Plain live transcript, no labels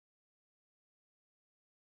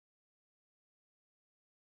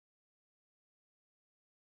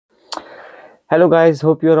Hello guys,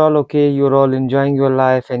 hope you're all okay. You're all enjoying your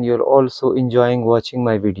life and you're also enjoying watching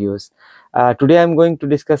my videos. Today I'm going to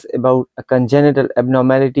discuss about a congenital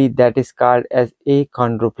abnormality that is called as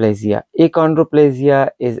achondroplasia.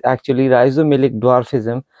 Achondroplasia is actually rhizomelic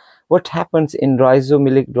dwarfism. What happens in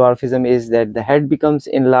rhizomelic dwarfism is that the head becomes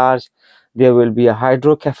enlarged, there will be a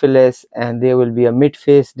hydrocephalus and there will be a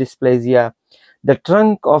mid-face dysplasia. The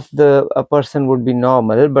trunk of the person would be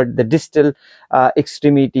normal, but the distal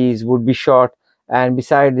extremities would be short, and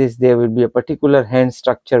beside this there will be a particular hand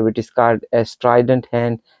structure which is called as trident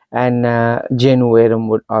hand, and genuvarum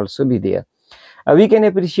would also be there. We can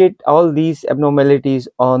appreciate all these abnormalities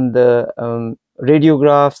on the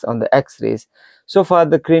radiographs, on the x-rays. So far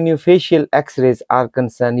the craniofacial x-rays are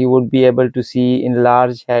concerned, you would be able to see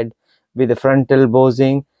enlarged head with the frontal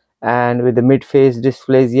bossing and with the mid-face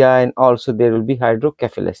dysplasia, and also there will be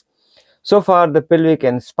hydrocephalus. So far the pelvic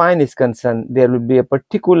and spine is concerned, there will be a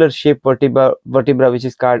particular shape vertebra which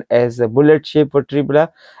is called as a bullet shaped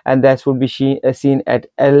vertebra, and that would be seen at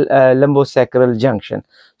lumbosacral junction.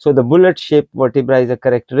 So the bullet shaped vertebra is a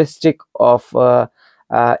characteristic of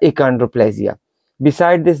achondroplasia.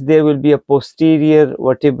 Beside this there will be a posterior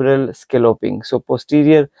vertebral scalloping. So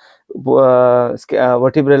posterior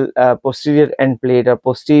vertebral posterior end plate or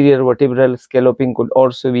posterior vertebral scalloping could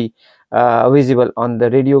also be visible on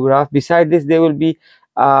the radiograph. Beside this there will be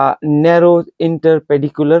narrow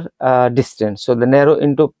interpedicular distance. So the narrow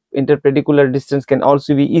interpedicular distance can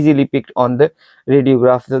also be easily picked on the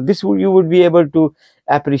radiograph. So this you would be able to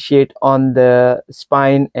appreciate on the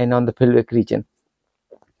spine and on the pelvic region.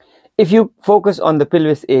 If you focus on the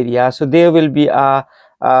pelvis area, so there will be a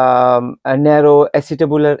narrow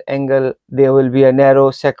acetabular angle, there will be a narrow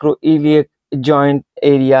sacroiliac joint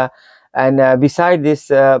area, and beside this,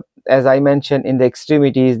 as I mentioned, in the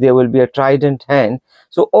extremities there will be a trident hand.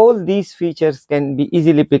 So all these features can be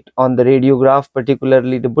easily picked on the radiograph,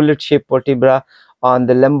 particularly the bullet shaped vertebra on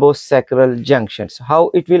the lumbosacral junctions. How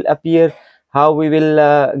it will appear, how we will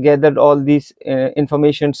gather all these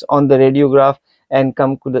informations on the radiograph and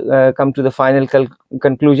come to the final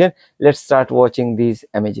conclusion. Let's start watching these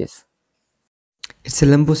images. It's a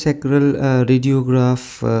lumbosacral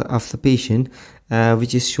radiograph of the patient,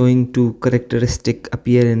 which is showing two characteristic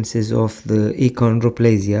appearances of the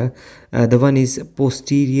achondroplasia. The one is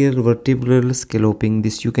posterior vertebral scalloping.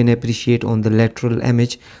 This you can appreciate on the lateral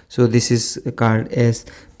image. So this is called as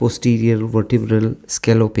posterior vertebral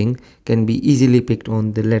scalloping, can be easily picked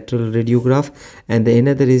on the lateral radiograph. And the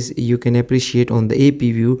another is you can appreciate on the AP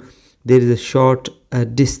view. There is a short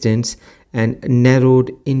distance and narrowed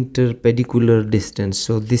interpedicular distance.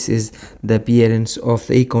 So this is the appearance of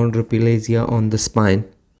the achondroplasia on the spine.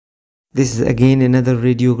 This is again another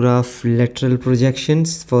radiograph lateral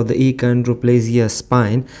projections for the achondroplasia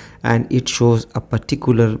spine, and it shows a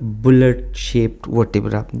particular bullet shaped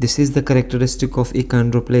vertebra. This is the characteristic of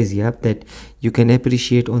achondroplasia, that you can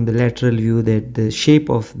appreciate on the lateral view that the shape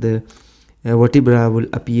of the vertebra will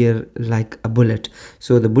appear like a bullet.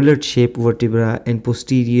 So the bullet shaped vertebra and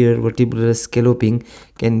posterior vertebral scalloping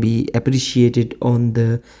can be appreciated on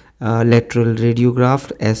the lateral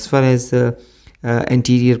radiograph. As far as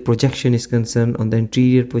anterior projection is concerned, on the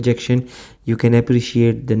anterior projection you can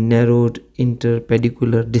appreciate the narrowed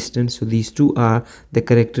interpedicular distance. So these two are the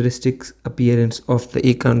characteristics appearance of the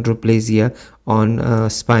achondroplasia on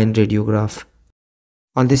spine radiograph.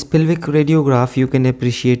 On this pelvic radiograph you can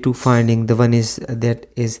appreciate two findings. The one is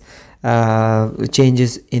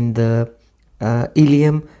changes in the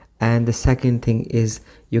ilium, and the second thing is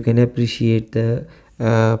you can appreciate the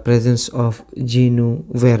presence of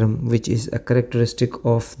genuvarum, which is a characteristic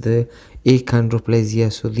of the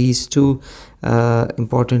achondroplasia. So these two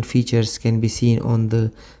important features can be seen on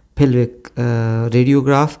the pelvic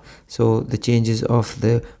radiograph. So the changes of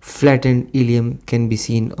the flattened ilium can be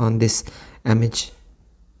seen on this image.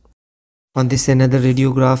 On this another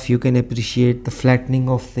radiograph you can appreciate the flattening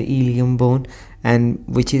of the ilium bone, and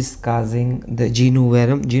which is causing the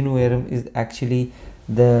genuvarum. Genuvarum is actually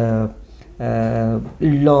the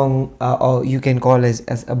long or you can call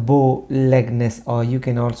as a bow legness, or you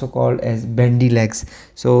can also call as bendy legs.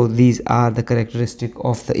 So these are the characteristic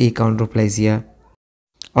of the achondroplasia.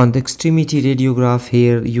 On the extremity radiograph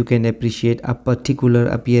here you can appreciate a particular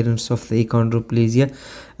appearance of the achondroplasia,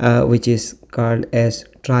 which is called as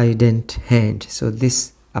trident hand. So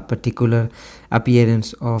this a particular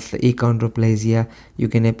appearance of the achondroplasia you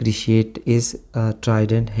can appreciate is a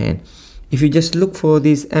trident hand. If you just look for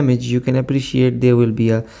this image, you can appreciate there will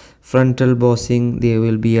be a frontal bossing, there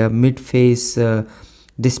will be a mid-face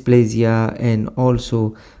dysplasia, and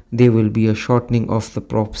also there will be a shortening of the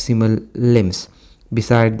proximal limbs.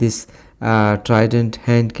 Beside this, trident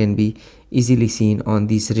hand can be easily seen on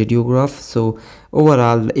these radiographs. So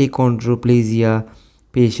overall, the achondroplasia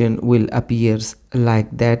patient will appears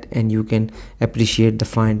like that, and you can appreciate the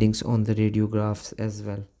findings on the radiographs as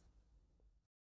well.